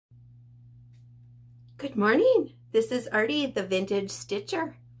Good morning. This is Artie, the Vintage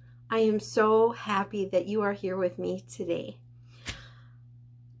Stitcher. I am so happy that you are here with me today.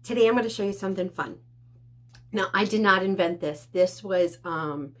 Today I'm going to show you something fun. Now, I did not invent this. This was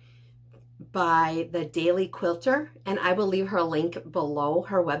by the Daily Quilter, and I will leave her link below,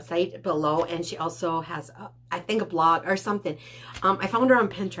 her website below, and she also has, I think, a blog or something. I found her on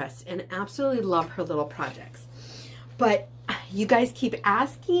Pinterest and absolutely love her little projects. But you guys keep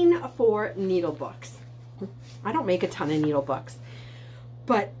asking for needle books. I don't make a ton of needle books,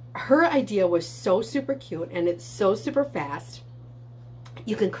 but her idea was so super cute and it's so super fast.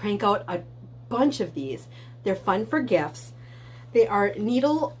 You can crank out a bunch of these. They're fun for gifts. They are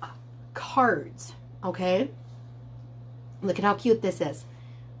needle cards, okay? Look at how cute this is.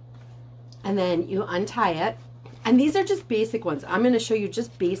 And then you untie it. And these are just basic ones. I'm going to show you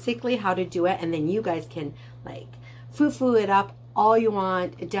just basically how to do it, and then you guys can like foo-foo it up all you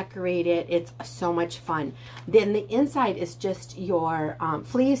want, decorate it. It's so much fun. Then the inside is just your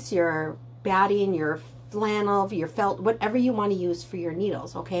fleece, your batting, your flannel, your felt, whatever you want to use for your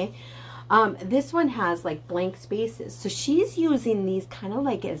needles, okay? This one has like blank spaces. So she's using these kind of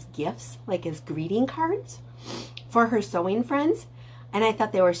like as gifts, like as greeting cards for her sewing friends. And I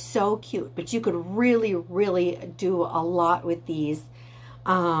thought they were so cute, but you could really, really do a lot with these.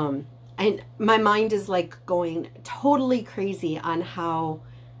 And my mind is like going totally crazy on how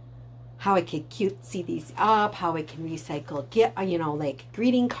I could cutesy these up, how I can recycle, like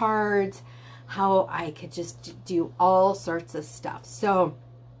greeting cards, how I could just do all sorts of stuff. So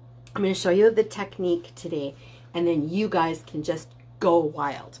I'm going to show you the technique today, and then you guys can just go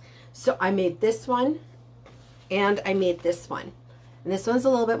wild. So I made this one, and I made this one. And this one's a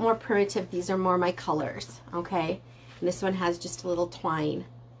little bit more primitive. These are more my colors, okay? And this one has just a little twine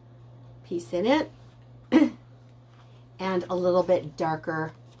piece in it and a little bit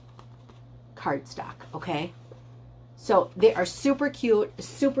darker cardstock, okay? So they are super cute,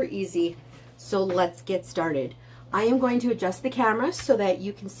 super easy. So let's get started. I am going to adjust the camera so that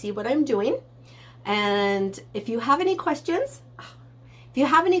you can see what I'm doing. And if you have any questions,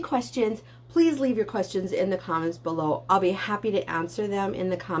 please leave your questions in the comments below. I'll be happy to answer them in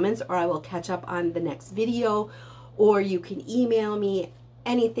the comments, or I will catch up on the next video, or you can email me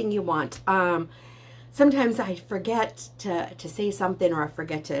anything you want. Sometimes I forget to say something, or I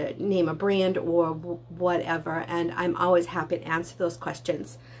forget to name a brand or whatever, and I'm always happy to answer those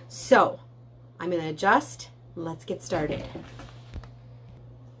questions. So I'm going to adjust. Let's get started.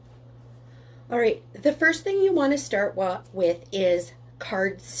 All right, the first thing you want to start with is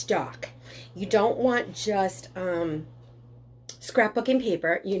cardstock. You don't want just scrapbooking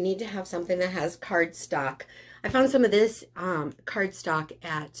paper. You need to have something that has cardstock. I found some of this cardstock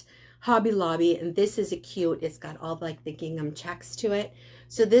at Hobby Lobby, and this is cute. It's got all like the gingham checks to it.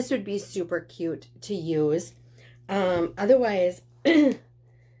 So this would be super cute to use. Otherwise,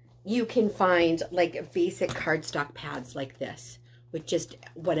 you can find like basic cardstock pads like this with just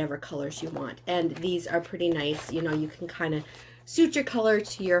whatever colors you want. And these are pretty nice. You know, you can kind of suit your color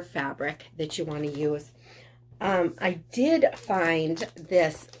to your fabric that you want to use. I did find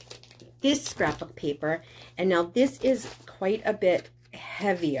this scrapbook paper, and now this is quite a bit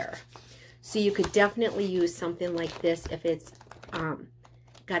heavier. So you could definitely use something like this if it's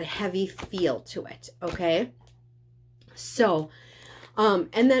got a heavy feel to it, okay? So,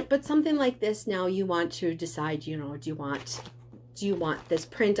 but something like this, now you want to decide, you know, do you want this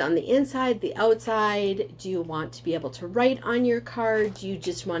print on the inside, the outside? Do you want to be able to write on your card? Do you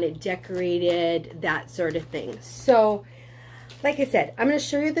just want it decorated? That sort of thing. So, like I said, I'm going to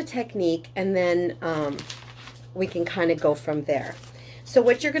show you the technique, and then we can kind of go from there. So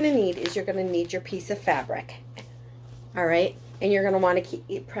what you're going to need is you're going to need your piece of fabric. All right? And you're going to want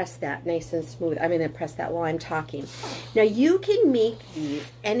to press that nice and smooth. I'm going to press that while I'm talking. Now, you can make these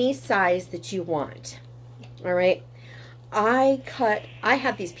any size that you want. All right? I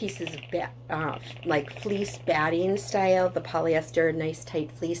had these pieces of like fleece batting style, the polyester, nice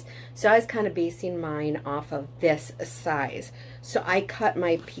tight fleece. So I was kind of basing mine off of this size. So I cut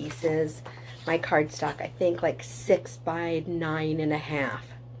my pieces, my cardstock, I think like 6 by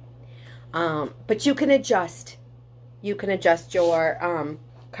 9.5. But you can adjust your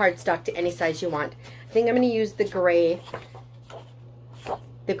cardstock to any size you want. I think I'm going to use the gray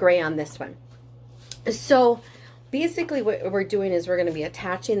on this one. So basically what we're doing is we're going to be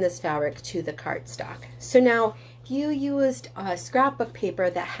attaching this fabric to the cardstock. So now if you used a scrapbook paper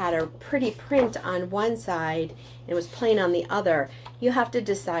that had a pretty print on one side and it was plain on the other, you have to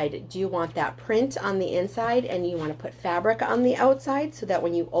decide, do you want that print on the inside and you want to put fabric on the outside so that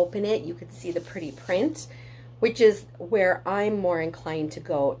when you open it you can see the pretty print? which is where I'm more inclined to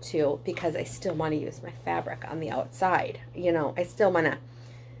go to, because I still want to use my fabric on the outside. You know, I still want to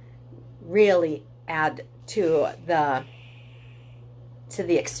really add to the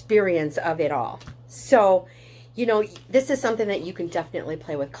experience of it all. So, you know, this is something that you can definitely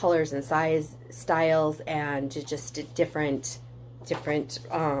play with colors and size, styles, and just different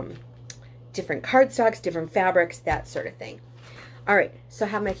cardstocks, different fabrics, that sort of thing. All right, so I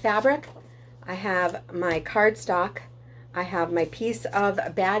have my fabric, I have my cardstock, I have my piece of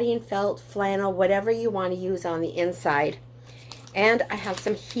batting felt, flannel, whatever you want to use on the inside, and I have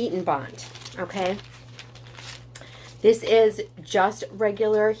some heat and bond, okay? This is just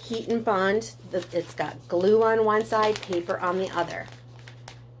regular heat and bond. It's got glue on one side, paper on the other,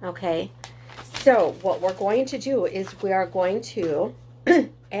 okay? So what we're going to do is we are going to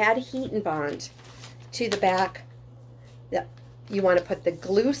add heat and bond to the back. You want to put the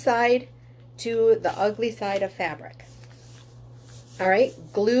glue side to the ugly side of fabric. All right,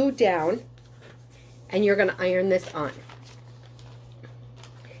 glue down, and you're going to iron this on.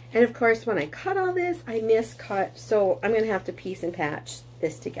 And of course, when I cut all this, I miscut, so I'm going to have to piece and patch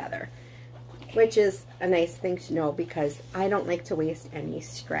this together, which is a nice thing to know because I don't like to waste any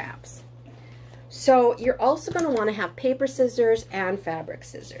scraps. So you're also going to want to have paper scissors and fabric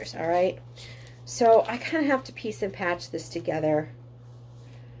scissors, all right? So I kind of have to piece and patch this together,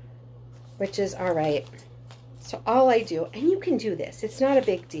 which is all right. So all I do, and you can do this, it's not a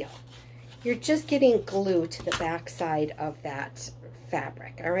big deal. You're just getting glue to the back side of that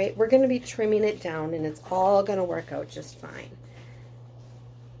fabric, all right? We're going to be trimming it down, and it's all going to work out just fine.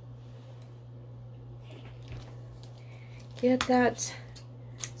 Get that.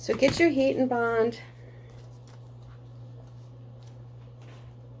 So get your heat and bond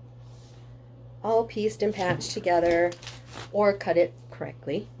all pieced and patched together, or cut it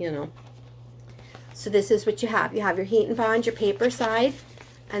correctly, you know. So this is what you have. You have your heat and bond, your paper side,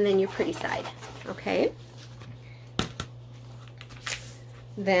 and then your pretty side, okay?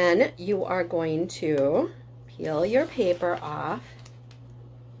 Then you are going to peel your paper off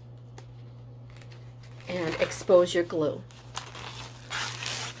and expose your glue.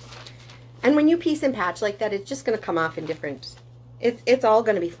 And when you piece and patch like that, it's just going to come off in different, it's all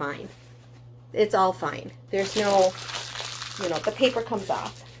going to be fine. It's all fine. There's no, you know, the paper comes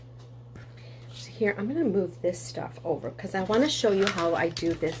off. So here, I'm going to move this stuff over because I want to show you how I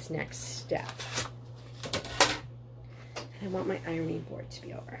do this next step. I want my ironing board to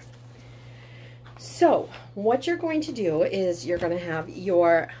be over. So what you're going to do is you're going to have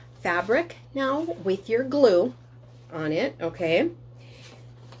your fabric now with your glue on it, okay?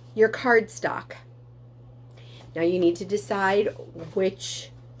 Your cardstock. Now you need to decide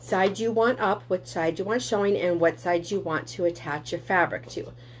which side you want up, which side you want showing, and what side you want to attach your fabric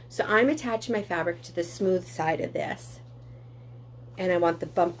to. So I'm attaching my fabric to the smooth side of this, and I want the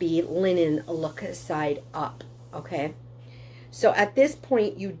bumpy linen look side up, okay? So at this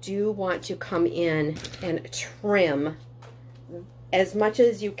point, you do want to come in and trim as much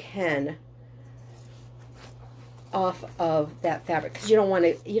as you can off of that fabric, because you don't want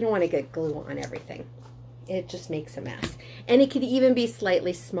to get glue on everything. It just makes a mess. And it could even be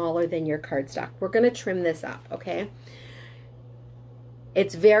slightly smaller than your cardstock. We're going to trim this up, okay?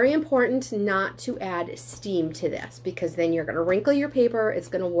 It's very important not to add steam to this, because then you're going to wrinkle your paper, it's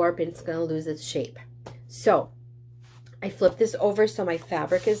going to warp, and it's going to lose its shape. So I flip this over so my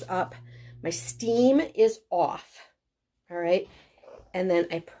fabric is up, my steam is off, all right? And then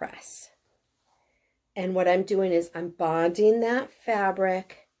I press. And what I'm doing is I'm bonding that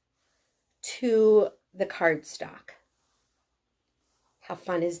fabric to the cardstock. How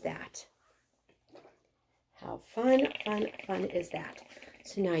fun is that? How fun is that?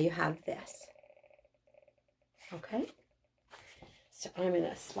 So now you have this. Okay? So I'm going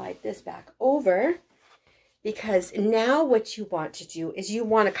to slide this back over, because now what you want to do is you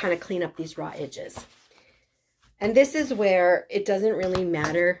want to kind of clean up these raw edges. And this is where it doesn't really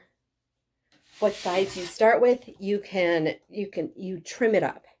matter what size you start with. You trim it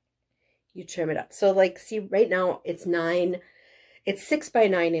up. You trim it up. So like, see right now it's 6 by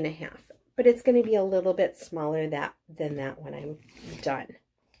 9.5, but it's going to be a little bit smaller than that when I'm done.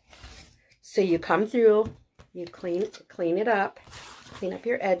 So you come through, you clean it up, clean up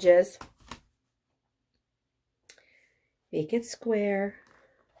your edges, make it square.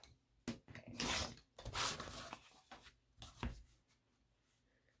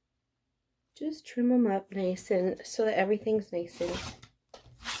 Just trim them up nice, and so that everything's nice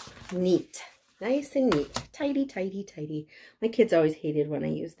and neat. Nice and neat. Tidy, tidy, tidy. My kids always hated when I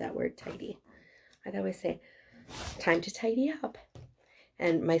used that word tidy. I'd always say, time to tidy up.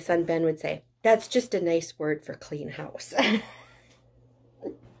 And my son Ben would say, That's just a nice word for clean house.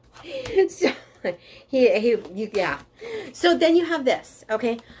 So, yeah. So then you have this,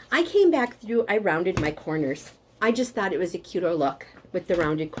 okay? I came back through, I rounded my corners. I just thought it was a cuter look with the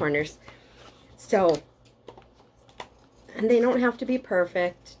rounded corners. So, and they don't have to be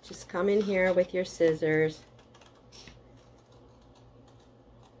perfect. Just come in here with your scissors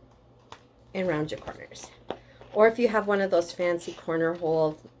and round your corners. Or if you have one of those fancy corner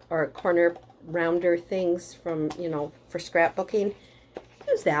hole or corner rounder things from, you know, for scrapbooking,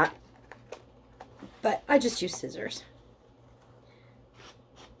 use that. But I just use scissors.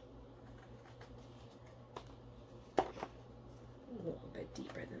 A little bit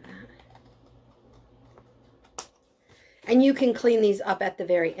deeper than that. And you can clean these up at the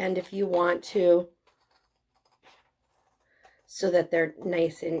very end if you want to, so that they're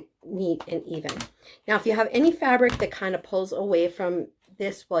nice and neat and even. Now, if you have any fabric that kind of pulls away from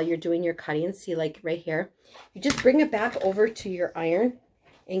this while you're doing your cutting, see, like right here, you just bring it back over to your iron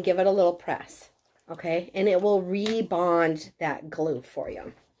and give it a little press, okay? And it will rebond that glue for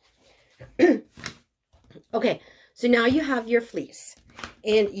you. Okay, so now you have your fleece,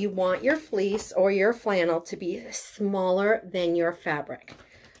 and you want your fleece or your flannel to be smaller than your fabric.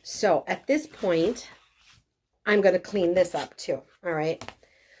 So at this point, I'm going to clean this up too, all right?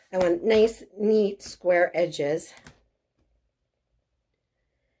 I want nice, neat, square edges.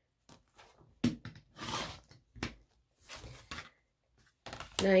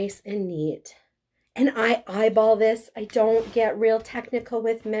 Nice and neat. And I eyeball this. I don't get real technical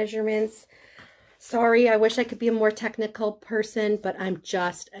with measurements. Sorry, I wish I could be a more technical person, but I'm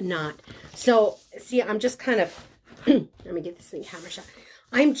just not. So, see, I'm just kind of, let me get this thing camera shot.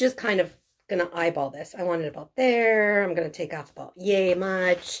 I'm just kind of going to eyeball this. I want it about there. I'm going to take off about yay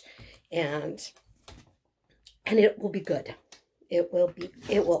much, and it will be good. It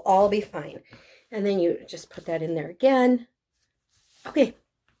will all be fine. And then you just put that in there again. Okay.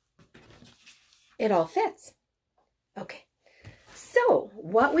 It all fits. Okay. So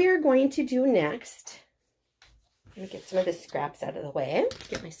what we are going to do next, let me get some of the scraps out of the way,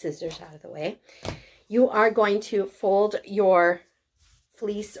 get my scissors out of the way. You are going to fold your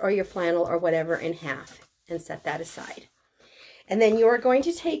fleece or your flannel or whatever in half and set that aside. And then you are going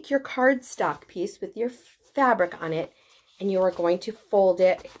to take your cardstock piece with your fabric on it, and you are going to fold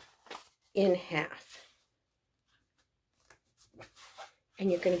it in half.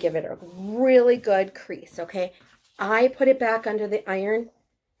 And you're going to give it a really good crease, okay? I put it back under the iron,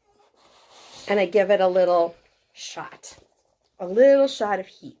 and I give it a little shot of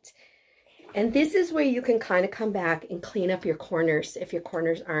heat. And this is where you can kind of come back and clean up your corners if your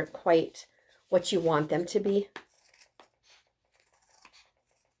corners aren't quite what you want them to be.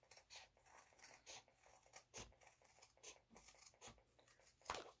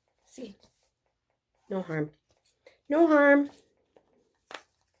 See? No harm. No harm.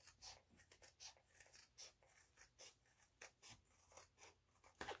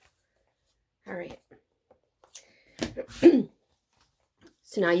 All right.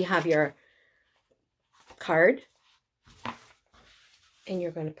 So now you have your card, and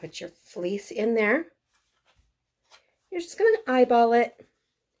you're going to put your fleece in there. You're just going to eyeball it.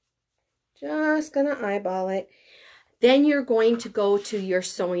 Just going to eyeball it. Then you're going to go to your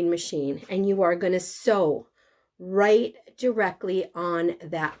sewing machine, and you are going to sew right directly on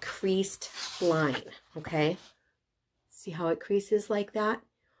that creased line, okay? See how it creases like that?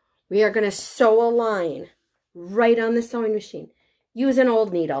 We are going to sew a line right on the sewing machine. Use an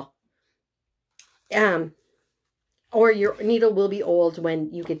old needle. Or your needle will be old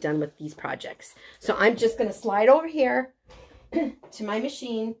when you get done with these projects. So I'm just going to slide over here to my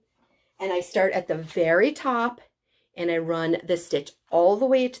machine, and I start at the very top, and I run the stitch all the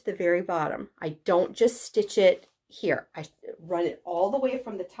way to the very bottom. I don't just stitch it here. I run it all the way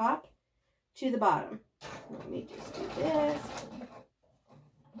from the top to the bottom. Let me just do this.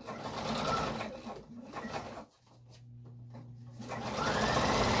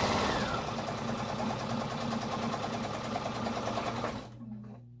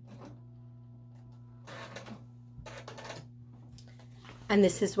 And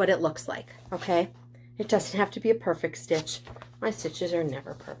this is what it looks like, okay? It doesn't have to be a perfect stitch. My stitches are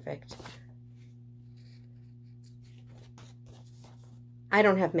never perfect. I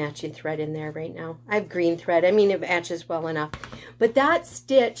don't have matching thread in there right now. I have green thread. I mean, it matches well enough. But that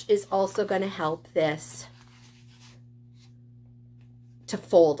stitch is also going to help this to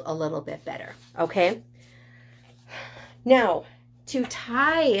fold a little bit better, okay? Now, to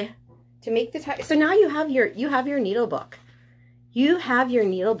make the tie, so now you have your needle book. You have your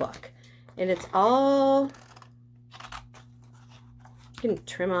needle book, and it's all You can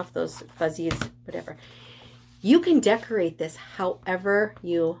trim off those fuzzies, whatever. You can decorate this however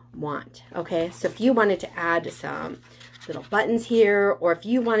you want, okay? So if you wanted to add some little buttons here, or if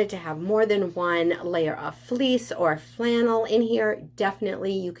you wanted to have more than one layer of fleece or flannel in here,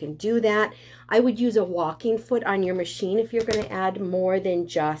 definitely you can do that. I would use a walking foot on your machine if you're going to add more than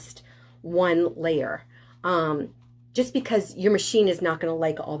just one layer, just because your machine is not going to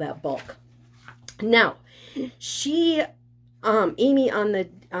like all that bulk. Now, Amy on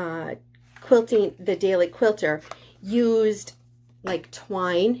the quilting, the Daily Quilter, used like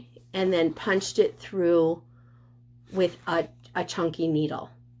twine and then punched it through with a chunky needle,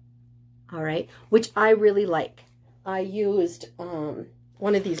 all right, which I really like. I used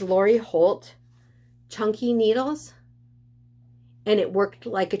one of these Lori Holt chunky needles, and it worked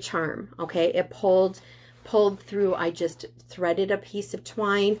like a charm, okay? It pulled through. I just threaded a piece of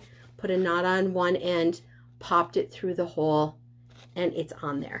twine, put a knot on one end, popped it through the hole, and it's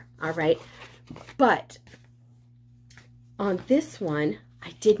on there, all right? But on this one,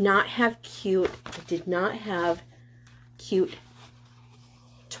 I did not have cute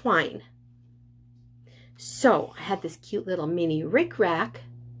twine. So I had this cute little mini rickrack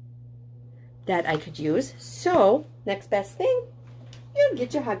that I could use. So next best thing, you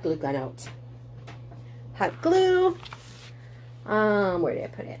get your hot glue gun out. Hot glue. Where did I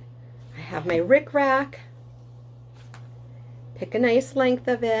put it? I have my rickrack. Pick a nice length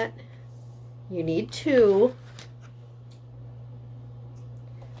of it. You need 2.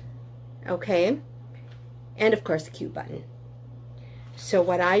 Okay. And of course a cute button. So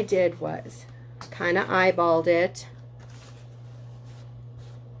what I did was kind of eyeballed it.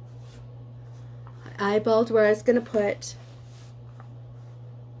 I eyeballed where I was going to put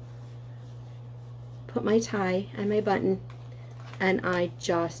my tie and my button, and I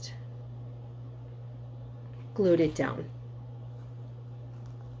just glued it down.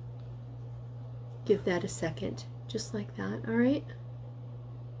 Give that a second, just like that, all right?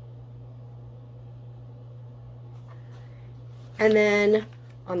 And then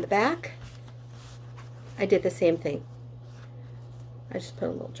on the back, I did the same thing. I just put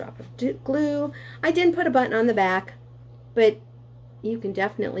a little drop of glue. I didn't put a button on the back, but you can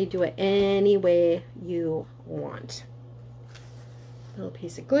definitely do it any way you want. A little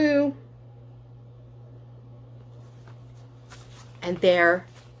piece of glue. And there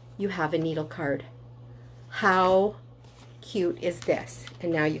you have a needle card. How cute is this?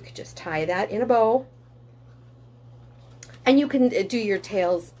 And now you could just tie that in a bow. And you can do your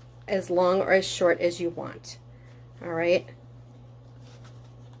tails as long or as short as you want. All right.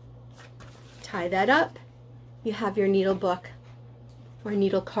 Tie that up. You have your needle book or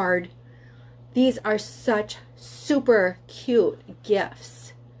needle card. These are such super cute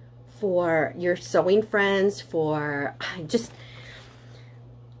gifts for your sewing friends, for just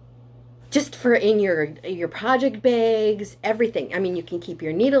for in your project bags, everything. I mean, you can keep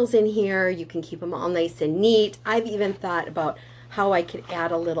your needles in here. You can keep them all nice and neat. I've even thought about how I could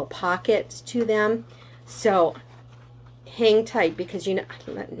add a little pocket to them. So hang tight, because you know,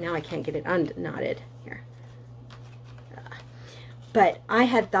 now I can't get it unknotted here. But I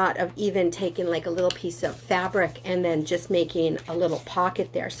had thought of even taking like a little piece of fabric and then just making a little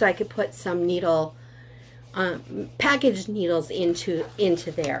pocket there, so I could put some needle, packaged needles into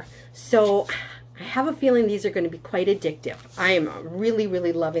there. So I have a feeling these are going to be quite addictive. I am really,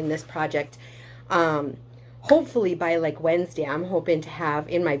 really loving this project. Hopefully by like Wednesday, I'm hoping to have,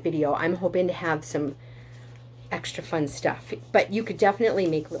 in my video, I'm hoping to have some extra fun stuff. But you could definitely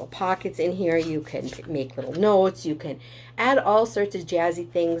make little pockets in here. You can make little notes. You can add all sorts of jazzy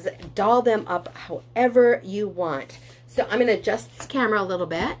things. Doll them up however you want. So I'm going to adjust this camera a little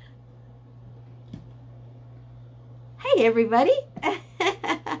bit. Hey, everybody.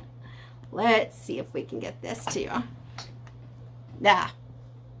 Let's see if we can get this to you. Ah.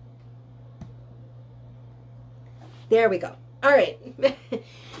 There we go. All right.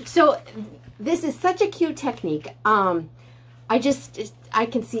 So this is such a cute technique. I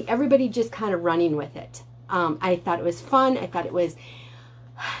can see everybody just kind of running with it. I thought it was fun. I thought it was,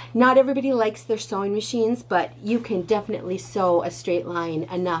 not everybody likes their sewing machines, but you can definitely sew a straight line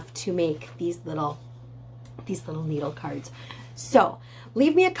enough to make these little needle cards. So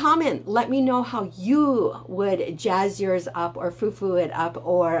leave me a comment. Let me know how you would jazz yours up or foo-foo it up,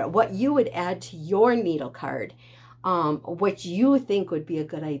 or what you would add to your needle card, what you think would be a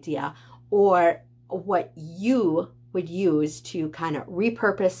good idea, or what you would use to kind of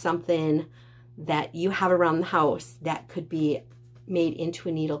repurpose something that you have around the house that could be made into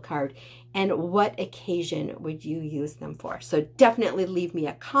a needle card, and what occasion would you use them for. So definitely leave me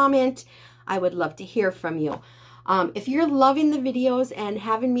a comment. I would love to hear from you. If you're loving the videos and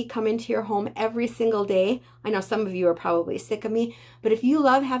having me come into your home every single day, I know some of you are probably sick of me, but if you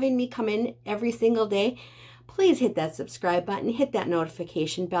love having me come in every single day, please hit that subscribe button, hit that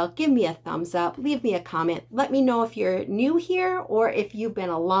notification bell, give me a thumbs up, leave me a comment. Let me know if you're new here or if you've been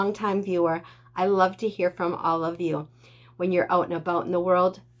a long-time viewer. I love to hear from all of you. When you're out and about in the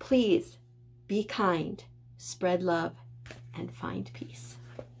world, please be kind, spread love, and find peace.